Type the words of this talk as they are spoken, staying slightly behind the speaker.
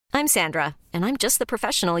I'm Sandra, and I'm just the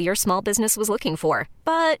professional your small business was looking for.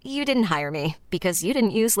 But you didn't hire me because you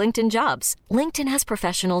didn't use LinkedIn Jobs. LinkedIn has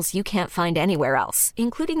professionals you can't find anywhere else,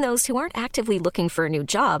 including those who aren't actively looking for a new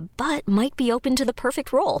job, but might be open to the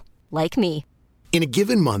perfect role, like me. In a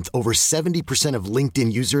given month, over 70% of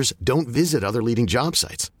LinkedIn users don't visit other leading job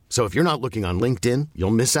sites. So if you're not looking on LinkedIn,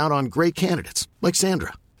 you'll miss out on great candidates like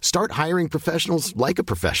Sandra. Start hiring professionals like a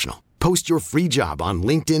professional. Post your free job on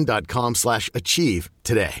linkedin.com/achieve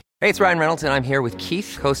today. Hey, it's Ryan Reynolds, and I'm here with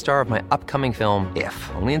Keith, co-star of my upcoming film, If,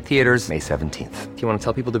 only in theaters May 17th. Do you want to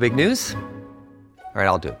tell people the big news? All right,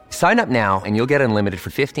 I'll do it. Sign up now and you'll get unlimited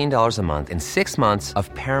for $15 a month and 6 months of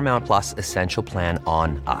Paramount Plus Essential Plan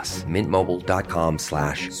on us.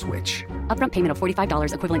 MintMobile.com/switch. Upfront payment of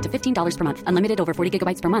 $45 equivalent to $15 per month. Unlimited over 40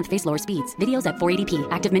 gigabytes per month. Face lower speeds. Videos at 480p.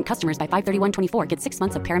 Active Mint customers by 531.24 get 6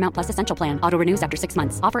 months of Paramount Plus Essential Plan. Auto renews after 6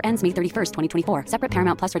 months. Offer ends May 31st, 2024. Separate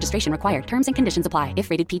Paramount Plus registration required. Terms and conditions apply if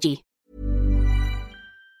rated PG.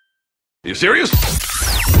 You serious?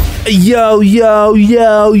 Yo, yo,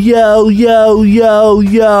 yo, yo, yo, yo,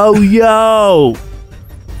 yo, yo.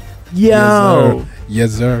 Yo.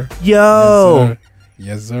 Yes, sir. Yo.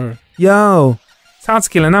 Yes, sir. Yo. It's How to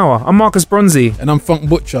Kill an Hour. I'm Marcus Bronzy. And I'm Funk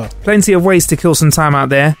Butcher. Plenty of ways to kill some time out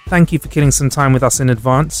there. Thank you for killing some time with us in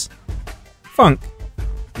advance. Funk.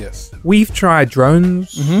 Yes. We've tried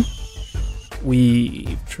drones.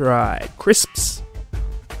 We've tried crisps.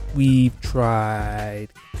 We've tried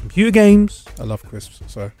computer games. I love crisps,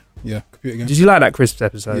 so yeah, computer games. Did you like that crisps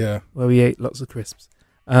episode? Yeah. Where we ate lots of crisps.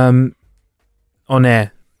 On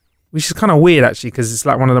air. Which is kind of weird, actually, because it's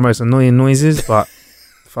like one of the most annoying noises, but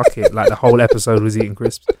fuck it. Like, the whole episode was eating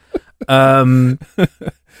crisps.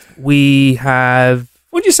 We have...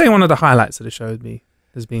 What would you say one of the highlights of the show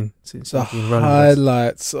has been since The you've been running?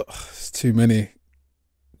 highlights, it's too many.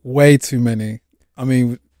 Way too many. I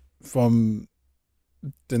mean, from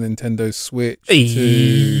the Nintendo Switch to...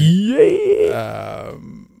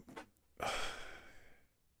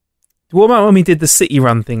 What about when we did the city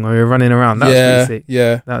run thing where we were running around? That was pretty sick.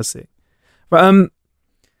 Yeah. That was sick. But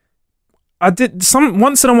I did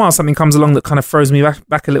once in a while something comes along that kind of throws me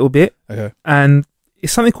back a little bit. Okay. And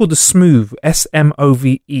it's something called the Smove,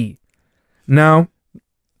 SMOVE. Now,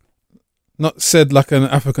 Not said like an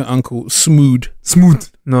African uncle, smooth.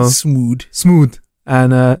 No. Smooth.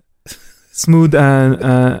 And smooth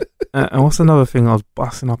and what's another thing I was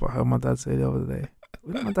busting up at her my dad said the other day?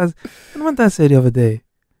 What did my dad say the other day?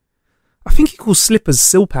 I think he calls slippers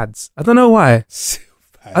sill pads. I don't know why.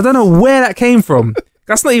 I don't know where that came from.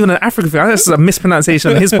 That's not even an African thing. That's a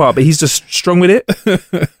mispronunciation on his part, but he's just strong with it.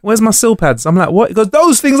 Where's my sill pads? I'm like, what? He goes,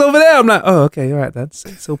 those things over there. I'm like, oh, okay, all right, Dad.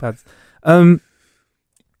 Sill pads. Anyway,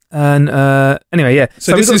 yeah.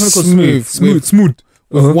 So this we've got is something called smooth.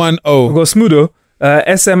 With one O. We've got Smootho.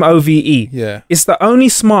 SMOVE. Yeah. It's the only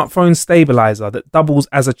smartphone stabilizer that doubles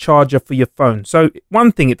as a charger for your phone. So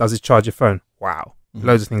one thing it does is charge your phone. Wow.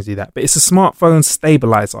 Loads of things do that. But it's a smartphone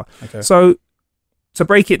stabilizer. Okay. So to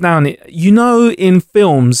break it down, in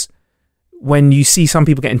films when you see some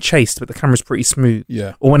people getting chased but the camera's pretty smooth.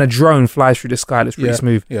 Yeah. Or when a drone flies through the sky, it looks pretty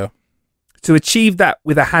smooth. Yeah. To achieve that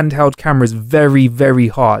with a handheld camera is very, very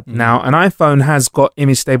hard. Now, an iPhone has got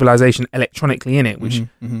image stabilization electronically in it, which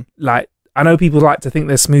like, I know people like to think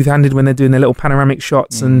they're smooth-handed when they're doing their little panoramic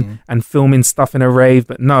shots and filming stuff in a rave,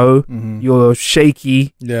 but no, you're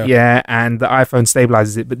shaky, and the iPhone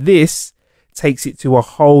stabilizes it. But this takes it to a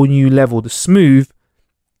whole new level. The Smooth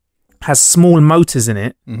has small motors in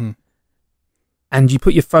it, and you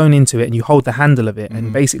put your phone into it and you hold the handle of it,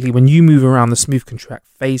 and basically when you move around, the Smooth can track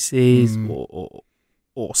faces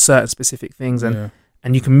or certain specific things,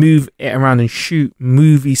 and you can move it around and shoot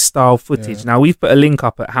movie-style footage. Yeah. Now, we've put a link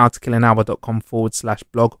up at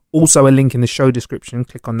howtokillanhour.com/blog. Also a link in the show description.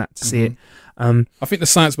 Click on that to see it. I think the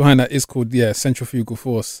science behind that is called, centrifugal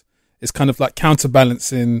force. It's kind of like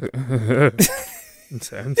counterbalancing...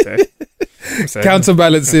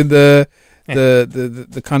 counterbalancing the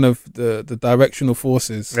kind of the directional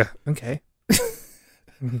forces. Yeah, okay.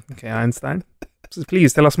 Okay, I understand. So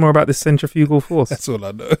please tell us more about this centrifugal force. That's all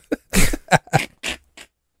I know.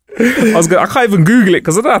 I can't even Google it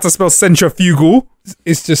because I don't know how to spell centrifugal.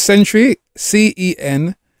 It's just centri,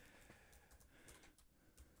 CENTRIFUGAL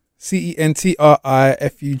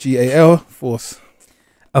force.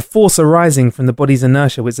 A force arising from the body's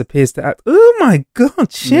inertia which appears to act. Oh my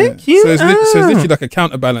God, check you so it's literally like a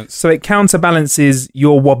counterbalance. So it counterbalances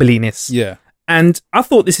your wobbliness. Yeah. And I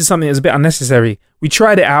thought this is something that was a bit unnecessary. We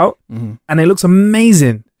tried it out and it looks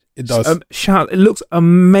amazing. It does. It looks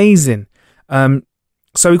amazing.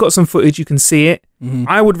 So we've got some footage, you can see it. Mhm.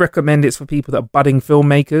 I would recommend it's for people that are budding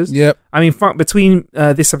filmmakers. Yep. I mean, Funk, between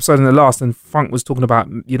this episode and the last, and Funk was talking about,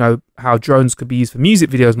 you know, how drones could be used for music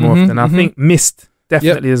videos more Mhm, often. I mhm. think Mist,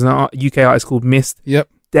 definitely, there's an UK artist called Mist, Yep.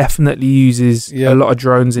 definitely uses Yep. a lot of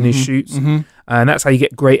drones in his Mhm, shoots. mhm. And that's how you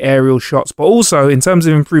get great aerial shots. But also, in terms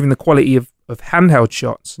of improving the quality of handheld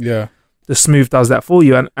shots, Yeah. the Smooth does that for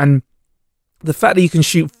you. And the fact that you can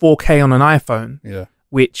shoot 4K on an iPhone, Yeah.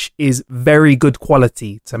 which is very good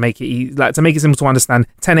quality to make it to make it simple to understand.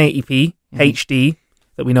 1080p HD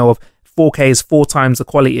that we know of. 4K is 4 times the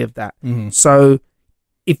quality of that. Mhm. So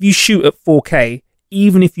if you shoot at 4K,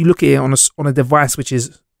 even if you look at it on a device which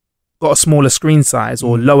is got a smaller screen size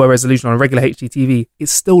or lower resolution on a regular HD TV, it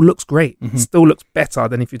still looks great. Mhm. It still looks better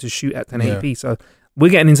than if you were to shoot at 1080p. So we're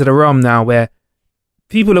getting into the realm now where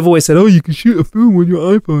people have always said, "Oh, you can shoot a film on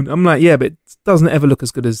your iPhone." I'm like, yeah, but it doesn't ever look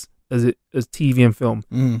as good as TV and film.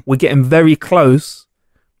 Mm. We're getting very close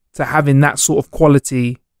to having that sort of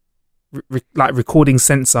quality, like recording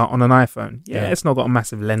sensor on an iPhone. Yeah, it's not got a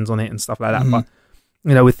massive lens on it and stuff like that, but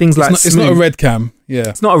you know, with things like it's not a red cam. Yeah.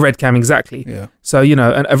 it's not a red cam exactly. Yeah. So you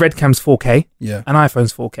know, a red cam's 4K, Yeah. an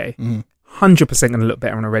iPhone's 4K, Mhm. 100% going to look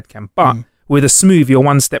better on a red cam. But with a Smooth, you're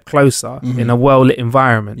one step closer in a well lit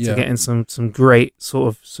environment to Yeah. getting some great sort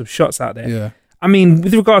of some shots out there. Yeah. I mean,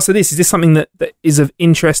 with regards to this, is this something that is of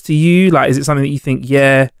interest to you? Like, is it something that you think,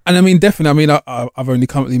 yeah, And I mean, definitely. I mean, I've only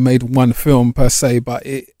currently made one film per se, but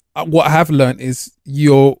what I have learned is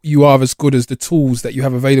you are as good as the tools that you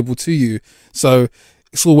have available to you. So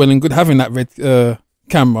it's all well and good having that red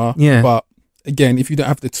camera, Yeah. but again, if you don't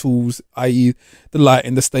have the tools, i.e. the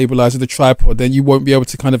lighting, the stabilizer, the tripod, then you won't be able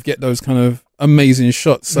to kind of get those kind of amazing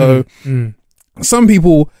shots. So some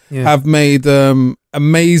people Yeah. have made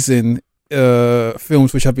amazing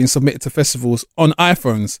films which have been submitted to festivals on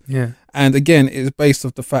iPhones. yeah, And again, it's based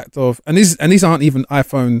off the fact of, and these aren't even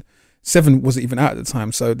iPhone 7 wasn't even out at the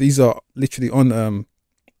time. So these are literally on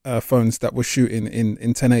phones that were shooting in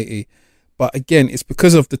 1080. But again, it's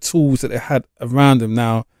because of the tools that they had around them.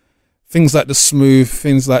 Now, things like the Smooth,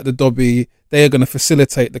 things like the Dolby, they are going to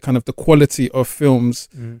facilitate the kind of the quality of films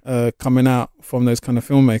coming out from those kind of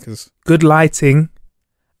filmmakers. good lighting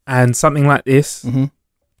and something like this. Hmm.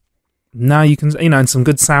 Now you can, you know, and some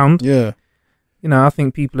good sound. Yeah. You know, I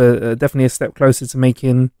think people are definitely a step closer to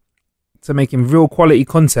making real quality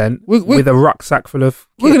content with a rucksack full of.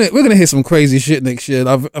 We're gonna hear some crazy shit next year.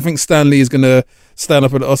 I think Stan Lee is gonna stand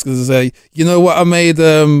up at the Oscars and say, "You know what? I made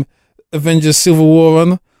Avengers: Civil War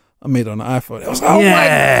on. I made it on an iPhone." I was like, "Oh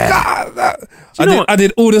Yeah. my god!" Do you know what? I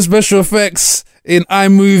did all the special effects in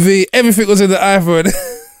iMovie. Everything was in the iPhone.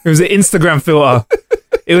 It was an Instagram filter.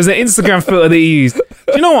 It was an Instagram filter that he used.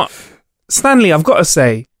 Do you know what? Stanley, I've got to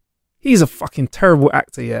say, he's a fucking terrible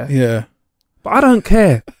actor, yeah. Yeah, But I don't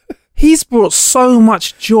care. He's brought so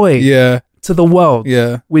much joy yeah, to the world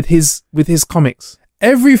yeah. with his comics.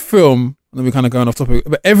 Every film. Let me kind of going off topic,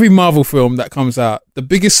 but every Marvel film that comes out, the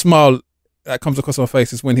biggest smile that comes across my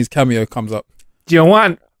face is when his cameo comes up. Do you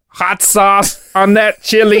want hot sauce on that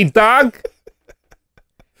chili dog?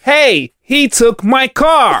 Hey, he took my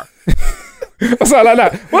car. Or something like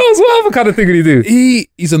that. What other kind of thing did he do?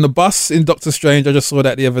 He's on the bus in Doctor Strange. I just saw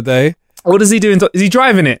that the other day. What does he do? Is he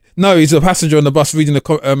driving it? No, he's a passenger on the bus reading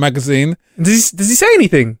the magazine. Does he say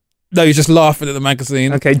anything? No, he's just laughing at the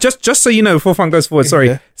magazine. Okay, just so you know, before Fun goes forward, sorry.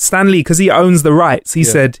 Yeah. Stan Lee, because he owns the rights, he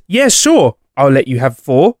said, yeah, sure, I'll let you have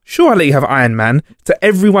Thor. Sure, I'll let you have Iron Man. To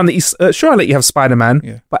everyone that he's, sure, I'll let you have Spider-Man.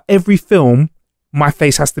 Yeah. But every film, my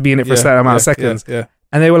face has to be in it for a certain amount of seconds. Yeah.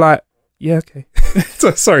 And they were like, yeah, okay.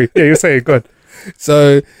 So, sorry, yeah, you're saying, good.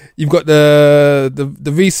 So you've got the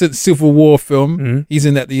recent Civil War film. Mhm. He's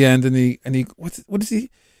in at the end, and he what is he?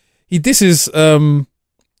 He disses Iron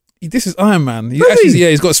Man.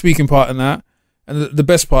 He's got a speaking part in that. And the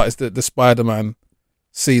best part is the Spider-Man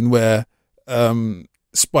scene where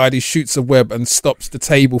Spidey shoots a web and stops the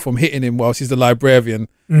table from hitting him whilst he's the librarian.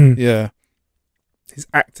 Mm. Yeah. His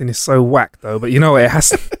acting is so whack, though, but you know what? It has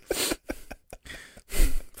to.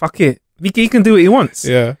 Fuck it. He can do what he wants.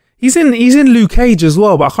 Yeah. He's in Luke Cage as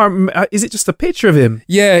well, but I can't remember. Is it just a picture of him?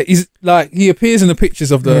 Yeah, he's like, he appears in the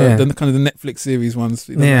pictures of the Yeah. kind of the Netflix series ones.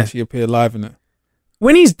 He doesn't Yeah. actually appear live in it.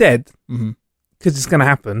 When he's dead, Hmm. because it's going to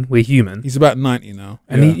happen, we're human. He's about 90 now.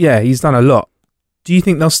 And he's done a lot. Do you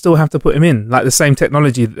think they'll still have to put him in? Like the same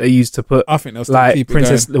technology that they used to put, I think they'll still like keep it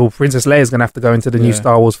Princess Leia's going to have to go into the new Yeah.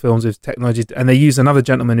 Star Wars films with technology. And they used another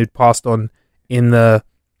gentleman who'd passed on in the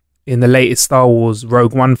latest Star Wars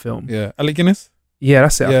Rogue One film. going. Yeah. Alec Guinness? Yeah,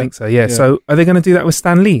 that's it. I Yeah. think so. Yeah. Yeah. So are they going to do that with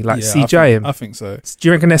Stan Lee? Like Yeah, CGI him? I think so. Do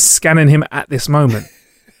you reckon they're scanning him at this moment?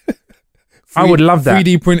 I would love that.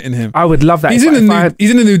 3D printing him. I would love that. He's in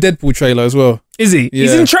the new Deadpool trailer as well. Is he? Yeah.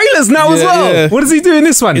 He's in trailers now as well. Yeah. What does he do in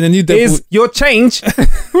this one? In the new Deadpool- Here's your change.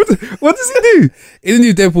 What does he do? In the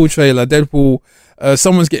new Deadpool trailer,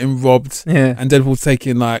 someone's getting robbed, Yeah. and Deadpool's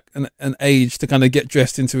taking like an age to kind of get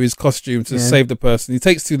dressed into his costume to save the person. He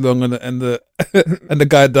takes too long, and the and the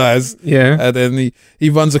guy dies. Yeah. And then he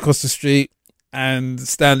runs across the street, and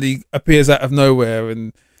Stanley appears out of nowhere,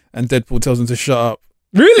 and Deadpool tells him to shut up.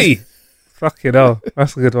 Really? Fucking hell.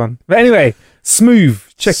 That's a good one. But anyway, Smooth.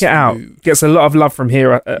 Check it out. Gets a lot of love from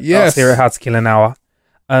here at us here at How to Kill an Hour.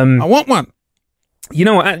 I want one. You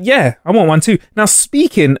know what? Yeah, I want one too. Now,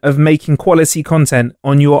 speaking of making quality content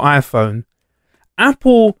on your iPhone,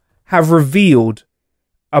 Apple have revealed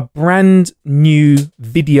a brand new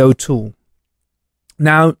video tool.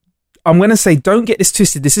 Now, I'm going to say, don't get this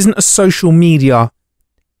twisted. This isn't a social media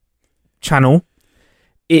channel.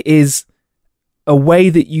 It is a way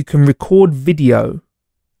that you can record video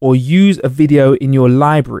or use a video in your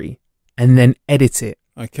library and then edit it.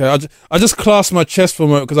 Okay, I just clasped my chest for a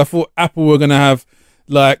moment because I thought Apple were gonna have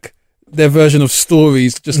like their version of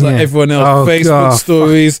stories, just like everyone else. Facebook God.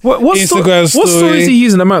 stories, Instagram stories. What stories are you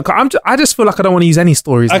using at the moment? I just feel like I don't want to use any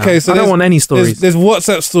stories now. Okay, so I don't want any stories. There's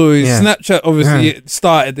WhatsApp stories. Yeah. Snapchat obviously it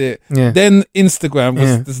started it. Yeah. Then Instagram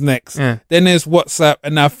was next. Yeah. Then there's WhatsApp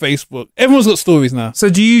and now Facebook. Everyone's got stories now. So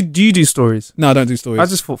do you do stories? No, I don't do stories. I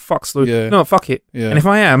just thought fuck stories. Yeah. No, fuck it. Yeah. And if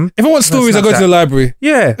I am, if I want stories, I go to the library.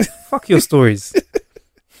 yeah, fuck your stories.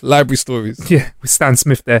 Library stories. Yeah, with Stan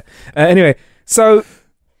Smith there. Anyway, so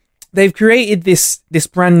they've created this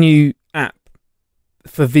brand new app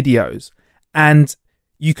for videos, and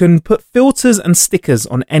you can put filters and stickers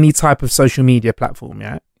on any type of social media platform.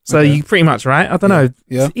 Yeah, so you pretty much right. I don't know.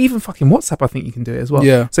 Yeah. Even fucking WhatsApp, I think you can do it as well.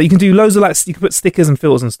 Yeah. So you can do loads of you can put stickers and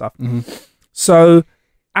filters and stuff. Mm-hmm. So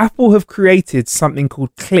Apple have created something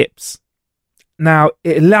called Clips. Now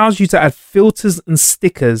it allows you to add filters and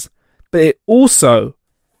stickers, but it also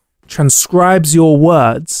transcribes your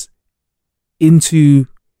words into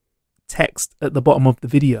text at the bottom of the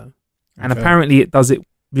video. And apparently it does it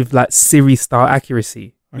with like Siri style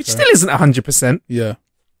accuracy, which still isn't 100%. Yeah.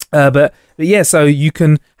 But yeah, so you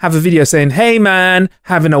can have a video saying, "Hey man,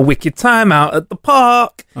 having a wicked time out at the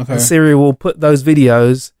park." Okay. And Siri will put those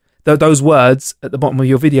videos, those words at the bottom of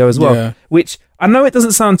your video as well. Yeah. Which I know it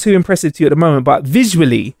doesn't sound too impressive to you at the moment, but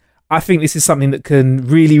visually, I think this is something that can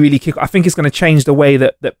really, really kick. I think it's going to change the way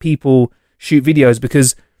that people shoot videos,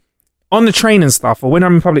 because on the train and stuff, or when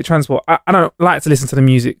I'm in public transport, I don't like to listen to the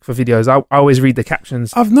music for videos. I always read the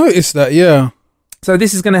captions. I've noticed that, yeah. So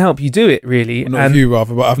this is going to help you do it, really. Well, not you,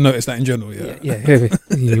 rather, but I've noticed that in general, yeah. Yeah.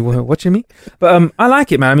 You were watching me? But I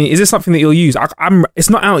like it, man. I mean, is this something that you'll use? It's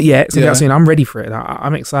not out yet. It's not soon. I'm ready for it.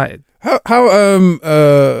 I'm excited. How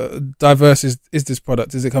diverse is this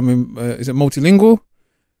product? Is it coming? Is it multilingual?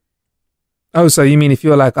 Oh, so you mean if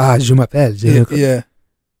you're like, je m'appelle. Yeah.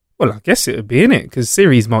 Well, I guess it would be, innit? Because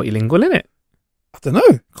Siri's multilingual, innit? I don't know.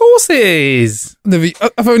 Of course it is.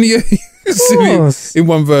 I've only used Siri in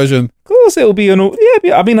one version. Of course it'll be on all...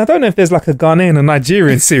 Yeah, I mean, I don't know if there's like a Ghanaian and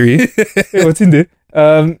Nigerian Siri. What's in there?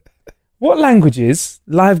 What languages,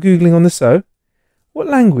 live Googling on the show, what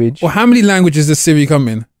language... Well, how many languages does Siri come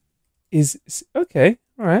in? Okay,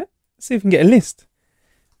 all right. Let's see if we can get a list.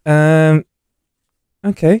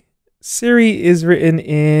 Okay. Siri is written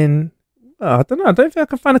in... Oh, I don't know. I don't think I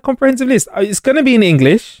can find a comprehensive list. It's going to be in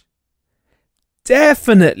English.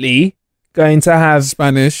 Definitely going to have...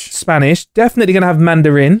 Spanish. Definitely going to have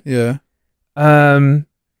Mandarin. Yeah.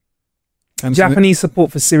 Japanese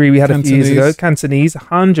support for Siri we had a few years ago. Cantonese,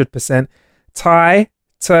 100%. Thai,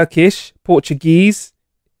 Turkish, Portuguese,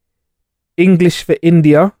 English for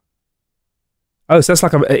India. Oh, so that's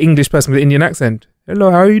like an English person with an Indian accent.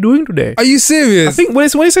 Hello, how are you doing today? Are you serious? I think when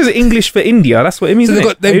it says English for India, that's what it means.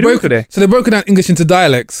 So they've broken down English into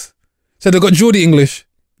dialects. So they've got Geordie English.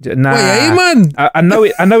 Nah, wait, hey man. I know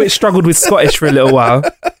it struggled with Scottish for a little while,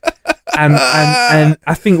 and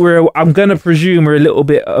I think I'm gonna presume we're a little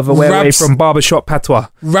bit of a way away from barbershop patois.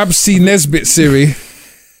 Rabsi Nesbitt Siri.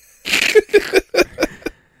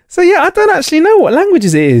 So yeah, I don't actually know what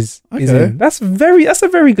languages it is. Okay. That's a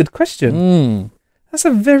very good question. That's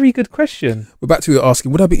a very good question. We're back to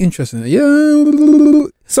asking, would I be interested in it? Yeah.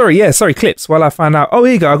 Sorry, Clips, while I find out. Oh,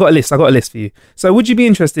 here you go. I got a list for you. So would you be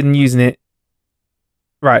interested in using it?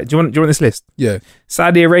 Right, do you want this list? Yeah.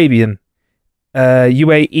 Saudi Arabian,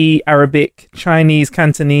 UAE, Arabic, Chinese,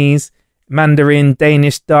 Cantonese, Mandarin,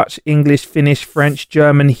 Danish, Dutch, English, Finnish, French,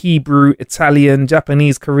 German, Hebrew, Italian,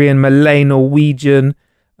 Japanese, Korean, Malay, Norwegian,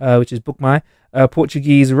 which is Bookmy,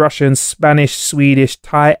 Portuguese, Russian, Spanish, Swedish,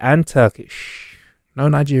 Thai, and Turkish. No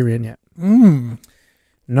Nigerian yet.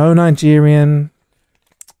 No Nigerian.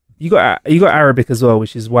 You got Arabic as well,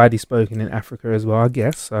 which is widely spoken in Africa as well, I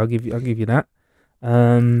guess. So I'll give you that.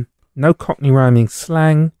 No Cockney rhyming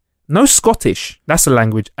slang. No Scottish. That's a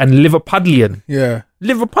language. And Liverpudlian. Yeah.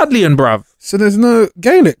 Liverpudlian, bruv. So there's no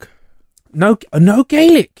Gaelic. No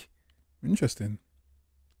Gaelic. Interesting.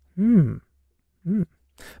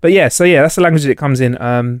 But yeah, so yeah, that's the language that it comes in.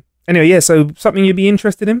 Anyway, yeah, so something you'd be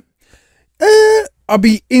interested in? I'll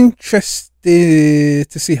be interested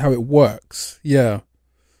to see how it works. Yeah.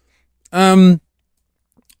 On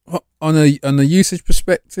a usage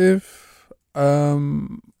perspective, I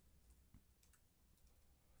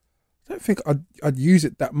don't think I'd use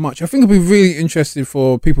it that much. I think it'd be really interesting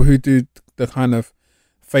for people who do the kind of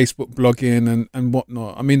Facebook blogging and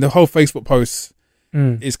whatnot. I mean, the whole Facebook post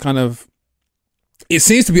is kind of, it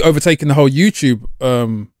seems to be overtaking the whole YouTube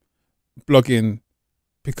blogging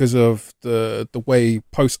because of the way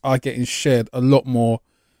posts are getting shared a lot more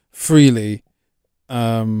freely.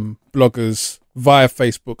 Bloggers via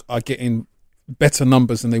Facebook are getting better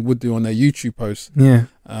numbers than they would do on their YouTube posts. Yeah.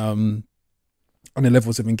 And the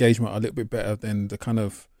levels of engagement are a little bit better than the kind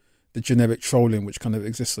of the generic trolling which kind of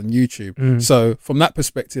exists on YouTube. So from that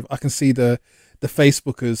perspective, I can see the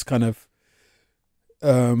Facebookers kind of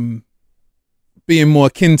being more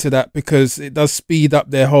akin to that, because it does speed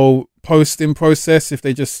up their whole posting process if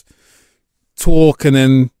they just talk and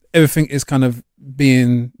then everything is kind of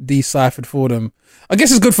being deciphered for them. I guess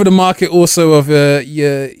it's good for the market also of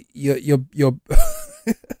your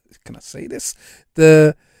can I say this?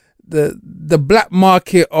 The black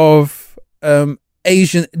market of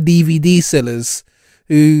Asian DVD sellers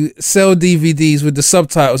who sell DVDs with the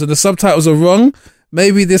subtitles, and the subtitles are wrong.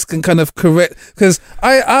 Maybe this can kind of correct, because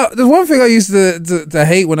there's one thing I used to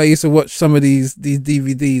hate when I used to watch some of these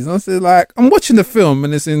DVDs. I was like, I'm watching the film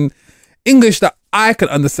and it's in English that I can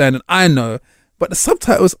understand and I know, but the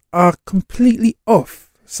subtitles are completely off.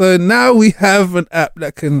 So now we have an app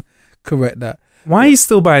that can correct that. Why are you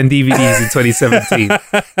still buying DVDs in 2017?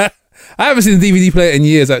 I haven't seen a DVD player in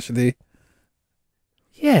years, actually.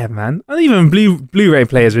 Yeah, man. And even Blu-ray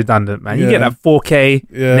player is redundant, man. You get that 4K,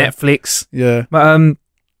 Netflix. Yeah. But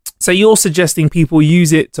so you're suggesting people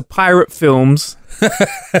use it to pirate films.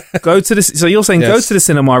 Go to the. So you're saying go to the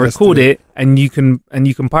cinema, record it, and you can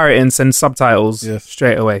pirate it and send subtitles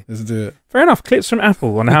straight away. Let's do it. Fair enough. Clips from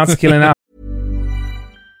Apple on how to kill an hour.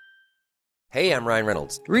 Hey, I'm Ryan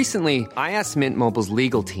Reynolds. Recently, I asked Mint Mobile's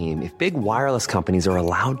legal team if big wireless companies are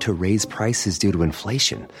allowed to raise prices due to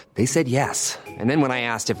inflation. They said yes. And then when I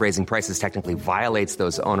asked if raising prices technically violates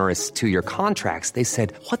those onerous 2-year contracts, they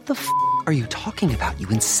said, "What the f*** are you talking about, you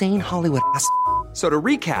insane Hollywood ass?" So to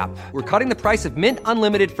recap, we're cutting the price of Mint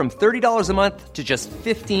Unlimited from $30 a month to just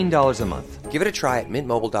 $15 a month. Give it a try at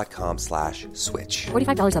mintmobile.com/switch.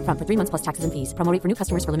 $45 up front for 3 months plus taxes and fees. Promo rate for new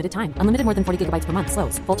customers for limited time. Unlimited more than 40 gigabytes per month.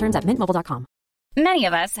 Slows full terms at mintmobile.com. Many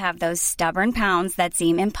of us have those stubborn pounds that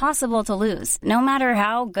seem impossible to lose, no matter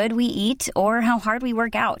how good we eat or how hard we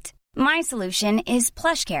work out. My solution is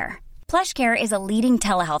PlushCare. PlushCare is a leading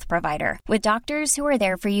telehealth provider with doctors who are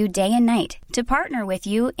there for you day and night to partner with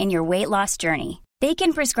you in your weight loss journey. They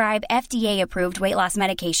can prescribe FDA-approved weight loss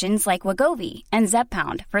medications like Wegovy and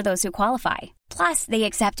Zepbound for those who qualify. Plus, they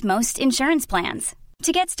accept most insurance plans.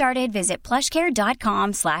 To get started, visit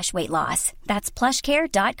plushcare.com/weightloss. That's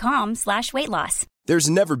plushcare.com/weightloss. There's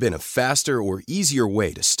never been a faster or easier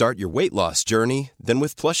way to start your weight loss journey than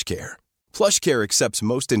with PlushCare. PlushCare accepts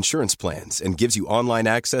most insurance plans and gives you online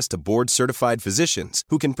access to board-certified physicians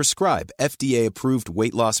who can prescribe FDA-approved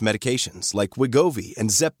weight loss medications like Wegovy and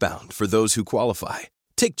Zepbound for those who qualify.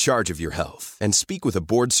 Take charge of your health and speak with a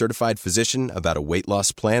board-certified physician about a weight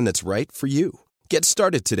loss plan that's right for you. Get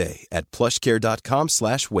started today at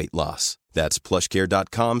plushcare.com/weightloss. That's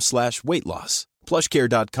plushcare.com/weightloss.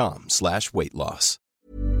 plushcare.com/weightloss.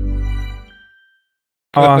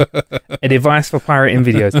 A device for pirating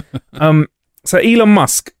videos. So Elon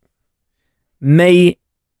Musk may,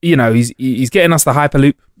 he's getting us the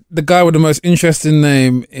Hyperloop. The guy with the most interesting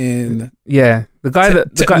name in the guy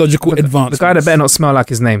technological advancements. The guy that better not smell like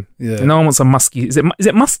his name. Yeah. No one wants a musky. Is it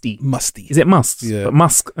musty? Musty. Is it must? Yeah. But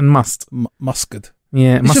musk and must. Mustard.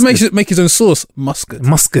 Yeah. He should make his own sauce. Mustard.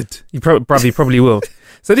 You probably will.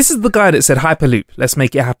 So this is the guy that said Hyperloop. Let's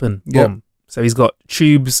make it happen. Yeah. Boom. So he's got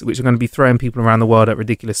tubes which are going to be throwing people around the world at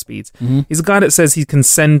ridiculous speeds. Mm-hmm. He's a guy that says he can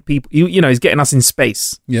send people. He's getting us in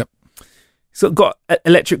space. Yep. He's got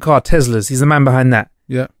electric car Teslas. He's the man behind that.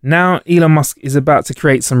 Yeah. Now Elon Musk is about to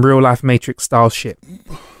create some real life Matrix style shit.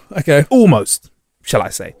 Okay. Almost, shall I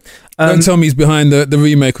say? Don't tell me he's behind the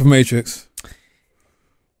remake of Matrix.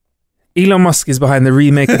 Elon Musk is behind the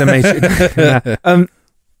remake of the Matrix.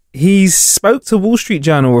 he spoke to Wall Street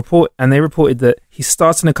Journal and they reported that he's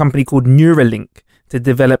starting a company called Neuralink to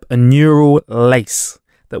develop a neural lace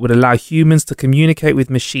that would allow humans to communicate with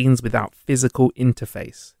machines without physical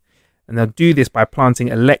interface. And they'll do this by planting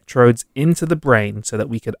electrodes into the brain so that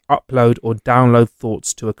we could upload or download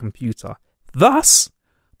thoughts to a computer, thus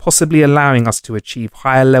possibly allowing us to achieve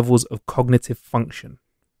higher levels of cognitive function.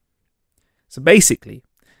 So basically,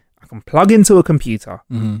 I can plug into a computer,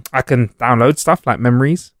 I can download stuff like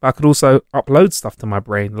memories, but I could also upload stuff to my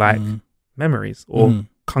brain like memories or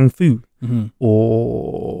kung fu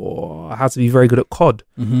or how to be very good at COD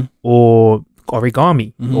or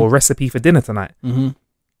origami or recipe for dinner tonight.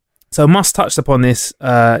 So Musk touched upon this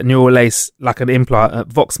neural lace like an implant at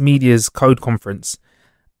Vox Media's Code Conference.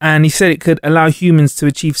 And he said it could allow humans to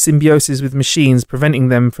achieve symbiosis with machines, preventing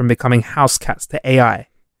them from becoming house cats to AI.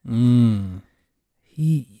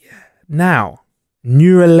 Now,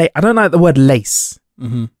 Neuralink. I don't like the word lace.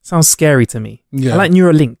 Sounds scary to me. I like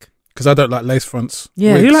Neuralink. Because I don't like lace fronts.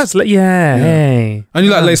 Yeah, wigs. who likes... Hey. I only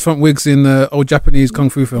like lace front wigs in old Japanese kung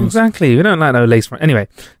fu films. Exactly. We don't like no lace front. Anyway,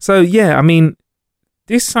 so yeah, I mean,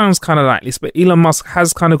 this sounds kind of like this, but Elon Musk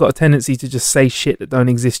has kind of got a tendency to just say shit that don't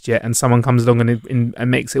exist yet, and someone comes along and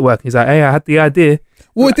makes it work. He's like, hey, I had the idea.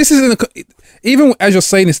 Well, this isn't... Even as you're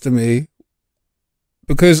saying this to me,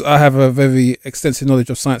 because I have a very extensive knowledge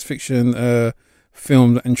of science fiction,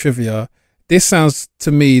 film and trivia, this sounds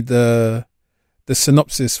to me the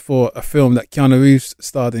synopsis for a film that Keanu Reeves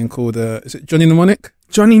starred in called, is it Johnny Mnemonic?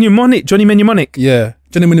 Johnny Mnemonic. Yeah,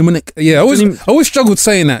 Johnny Mnemonic. Yeah, I always struggled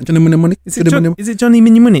saying that. Johnny Mnemonic. Is it Johnny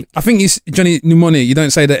Mnemonic? I think it's Johnny Mnemonic. You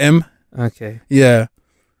don't say the M. Okay. Yeah.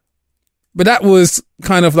 But that was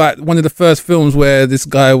kind of like one of the first films where this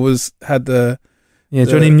guy had the... Yeah,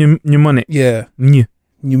 Johnny Mnemonic. Yeah.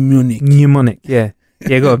 Mnemonic. Yeah.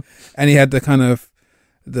 Yeah, go on. And he had the kind of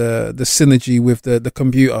the synergy with the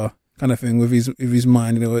computer kind of thing with his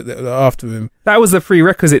mind, you know, after him. That was the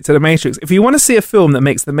prerequisite to The Matrix. If you want to see a film that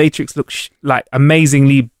makes The Matrix look like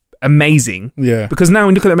amazingly amazing, yeah. Because now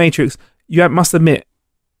when you look at The Matrix, you must admit,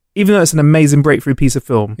 even though it's an amazing breakthrough piece of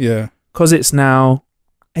film, yeah, because it's now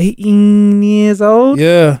 18 years old,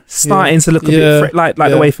 yeah, starting to look a bit like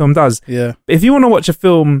the way film does. Yeah. But if you want to watch a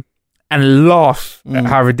film and laugh at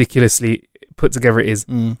how ridiculously put together it is,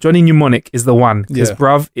 Johnny Mnemonic is the one. Because,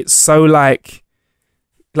 bruv, it's so like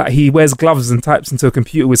he wears gloves and types into a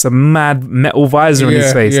computer with some mad metal visor on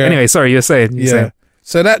his face. Anyway, sorry, you're saying.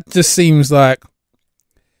 So that just seems like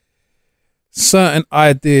certain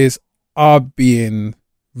ideas are being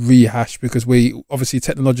rehashed because we obviously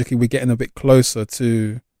technologically we're getting a bit closer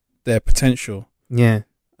to their potential. Yeah.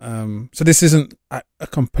 So this isn't a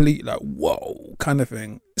complete like whoa kind of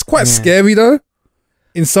thing. It's quite scary though,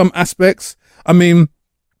 in some aspects. I mean,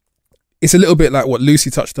 it's a little bit like what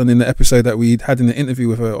Lucy touched on in the episode that we had in the interview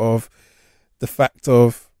with her, of the fact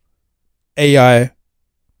of AI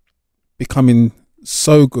becoming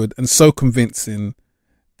so good and so convincing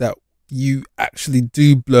that you actually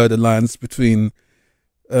do blur the lines between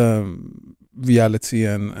reality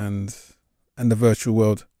and the virtual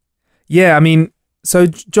world. Yeah, I mean, so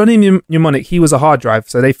Johnny Mnemonic, he was a hard drive,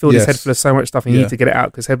 so they filled his head full of so much stuff and he needed to get it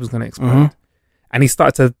out because his head was going to explode. And he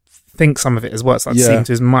started to think some of it as well. It started to seep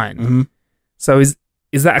to his mind. So is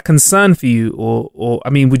that a concern for you, or I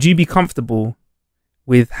mean, would you be comfortable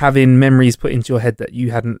with having memories put into your head that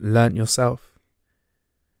you hadn't learnt yourself?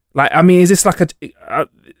 Like, I mean, is this like do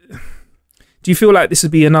you feel like this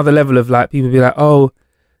would be another level of like people be like, oh,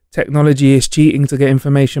 technology is cheating to get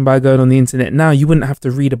information by going on the internet? Now you wouldn't have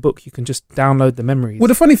to read a book; you can just download the memories. Well,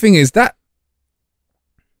 the funny thing is that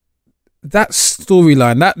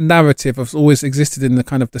storyline, that narrative has always existed in the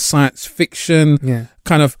kind of the science fiction,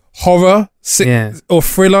 kind of horror or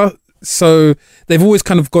thriller. So they've always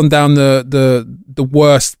kind of gone down the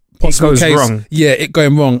worst possible case. Wrong. Yeah, it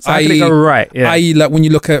going wrong. So how can it go right? Yeah. I.e., like when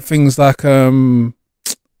you look at things like The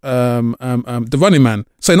Running Man.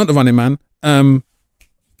 Sorry, not The Running Man. Arnold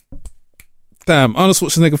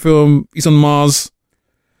Schwarzenegger film. He's on Mars.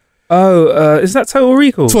 Oh, is that Total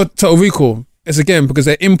Recall? Total Recall. It's again because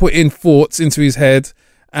they're inputting thoughts into his head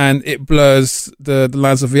and it blurs the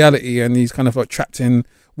lines of reality, and he's kind of like trapped in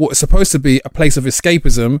what is supposed to be a place of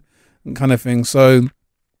escapism kind of thing. So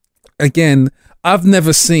again, I've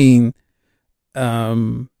never seen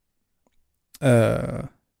that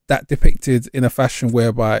depicted in a fashion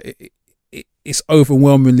whereby it's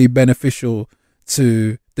overwhelmingly beneficial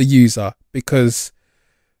to the user, because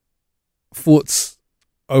thoughts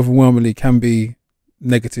overwhelmingly can be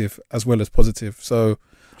negative as well as positive. So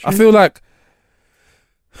I feel like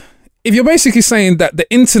if you're basically saying that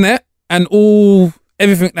the internet and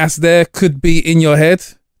everything that's there could be in your head,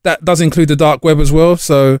 that does include the dark web as well.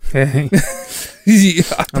 So Okay.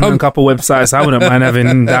 I'm on a couple websites I wouldn't mind having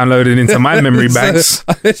downloaded into my memory banks.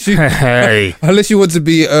 Unless you want to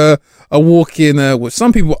be a walking, well,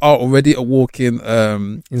 some people are already a walking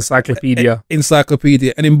encyclopedia,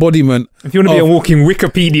 an embodiment. If you want to be a walking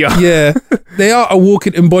Wikipedia, yeah, they are a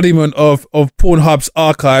walking embodiment of Pornhub's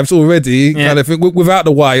archives already, kind of thing, without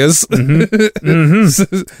the wires.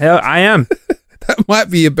 Hell, I am. That might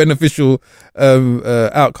be a beneficial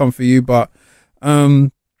outcome for you, but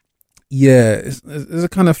yeah, there's a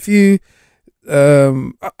kind of few.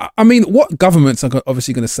 I mean, what governments are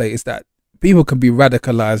obviously going to say is that people can be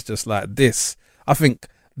radicalized just like this. I think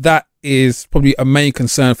that is probably a main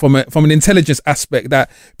concern from an intelligence aspect,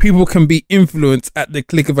 that people can be influenced at the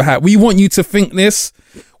click of a hat. We want you to think this.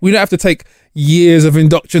 We don't have to take years of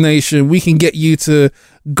indoctrination. We can get you to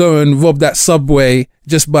go and rob that subway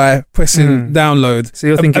just by pressing download. So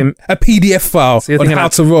you're thinking a PDF file on how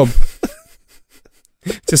to rob.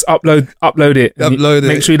 Just upload it.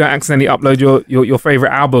 Make sure you don't accidentally upload your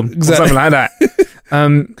favorite album or something like that.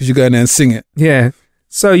 Because you go in there and sing it. Yeah.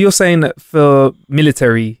 So you're saying that for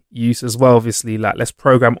military use as well, obviously, like, let's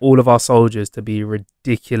program all of our soldiers to be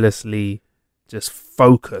ridiculously just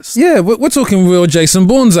focused. Yeah, we're talking real Jason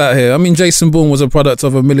Bournes out here. I mean, Jason Bourne was a product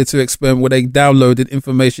of a military experiment where they downloaded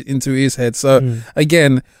information into his head. So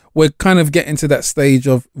again, we're kind of getting to that stage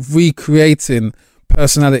of recreating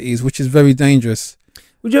personalities, which is very dangerous.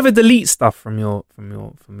 Would you ever delete stuff from your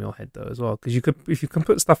head though as well? Because if you can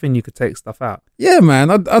put stuff in, you could take stuff out. Yeah,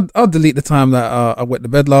 man. I'll delete the time that I wet the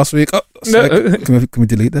bed last week. Oh, no. Can we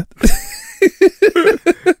delete that?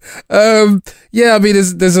 Yeah, I mean,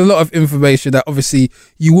 there's a lot of information that obviously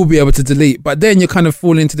you will be able to delete, but then you kind of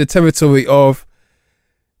fall into the territory of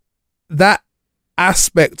that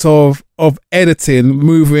aspect of editing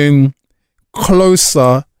moving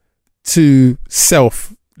closer to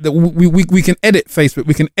self. That we can edit Facebook,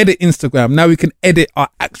 we can edit Instagram. Now we can edit our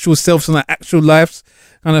actual selves and our actual lives,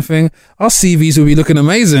 kind of thing. Our CVs will be looking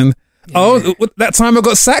amazing. Yeah. Oh, that time I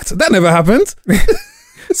got sacked? That never happened.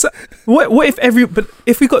 So what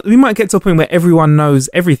if we might get to a point where everyone knows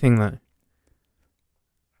everything though.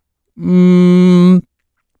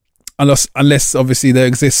 Unless obviously there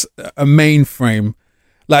exists a mainframe,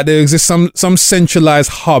 like there exists some centralized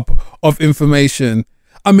hub of information.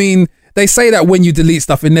 I mean, they say that when you delete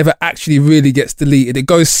stuff, it never actually really gets deleted. It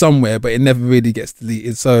goes somewhere, but it never really gets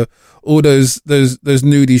deleted. So all those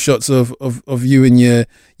nudie shots of you and your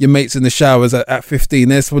mates in the showers at 15,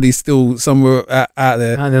 there's probably still somewhere out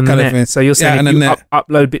there. And then the net. So you're saying if you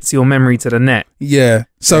upload bits of your memory to the net. Yeah.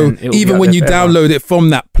 So even when you download it from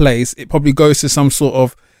that place, it probably goes to some sort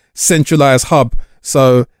of centralized hub.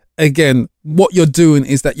 So again, what you're doing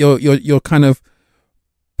is that you're kind of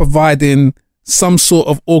providing some sort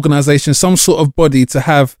of organization, some sort of body to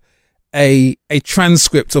have a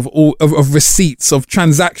transcript of all of receipts of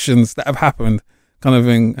transactions that have happened, kind of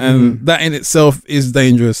thing, and that in itself is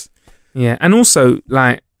dangerous. Yeah, and also,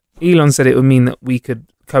 like Elon said, it would mean that we could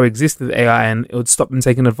coexist with AI and it would stop them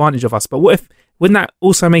taking advantage of us. But wouldn't that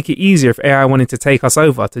also make it easier if AI wanted to take us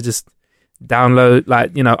over, to just download,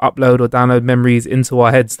 like, you know, upload or download memories into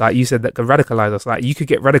our heads, like you said, that could radicalize us? Like, you could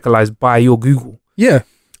get radicalized by your Google. Yeah.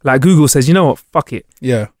 Like, Google says, you know what, fuck it.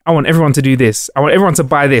 Yeah. I want everyone to do this. I want everyone to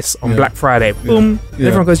buy this on Black Friday. Boom. Yeah.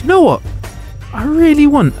 Everyone goes, you know what? I really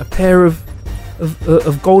want a pair of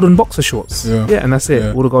golden boxer shorts. Yeah, and that's it.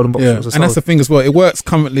 Yeah. All the golden boxer shorts are sold. And that's the thing as well. It works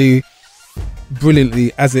currently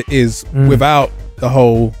brilliantly as it is without the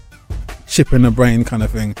whole chip in the brain kind of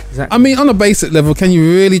thing. Exactly. I mean, on a basic level, can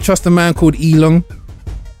you really trust a man called Elon?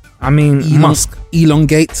 I mean, Musk.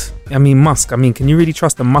 Elongate. I mean, Musk. I mean, can you really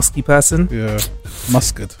trust a musky person? Yeah.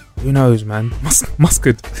 Musked. Who knows, man?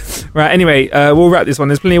 Musked. Right, anyway, we'll wrap this one.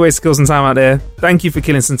 There's plenty of ways to kill some time out there. Thank you for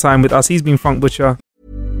killing some time with us. He's been Funk Butcher.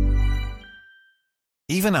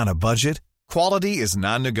 Even on a budget, quality is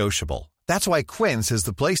non-negotiable. That's why Quince is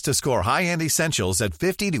the place to score high-end essentials at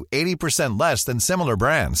 50 to 80% less than similar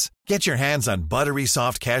brands. Get your hands on buttery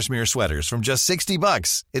soft cashmere sweaters from just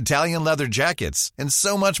 $60, Italian leather jackets, and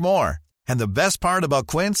so much more. And the best part about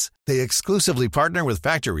Quince, they exclusively partner with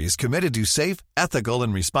factories committed to safe, ethical,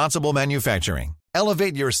 and responsible manufacturing.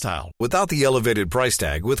 Elevate your style without the elevated price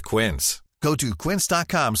tag with Quince. Go to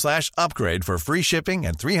quince.com/upgrade for free shipping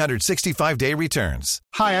and 365-day returns.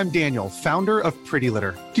 Hi, I'm Daniel, founder of Pretty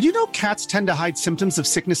Litter. Did you know cats tend to hide symptoms of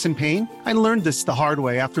sickness and pain? I learned this the hard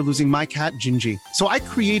way after losing my cat, Gingy. So I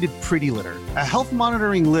created Pretty Litter, a health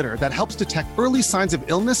monitoring litter that helps detect early signs of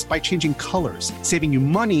illness by changing colors, saving you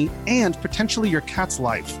money and potentially your cat's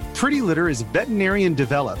life. Pretty Litter is veterinarian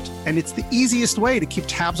developed, and it's the easiest way to keep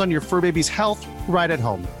tabs on your fur baby's health right at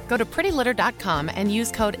home. Go to prettylitter.com and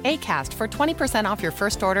use code ACAST for 20% off your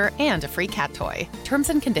first order and a free cat toy. Terms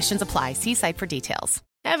and conditions apply. See site for details.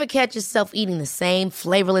 Ever catch yourself eating the same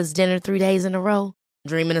flavorless dinner 3 days in a row?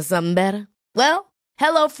 Dreaming of something better? Well,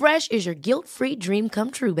 HelloFresh is your guilt-free dream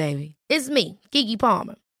come true, baby. It's me, Keke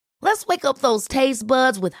Palmer. Let's wake up those taste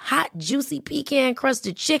buds with hot, juicy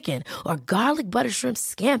pecan-crusted chicken or garlic butter shrimp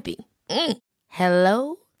scampi.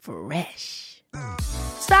 Hello Fresh.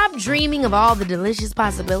 Stop dreaming of all the delicious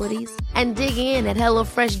possibilities and dig in at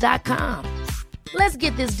HelloFresh.com. Let's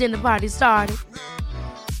get this dinner party started.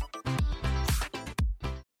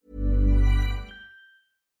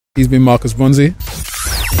 He's been Marcus Bronzy.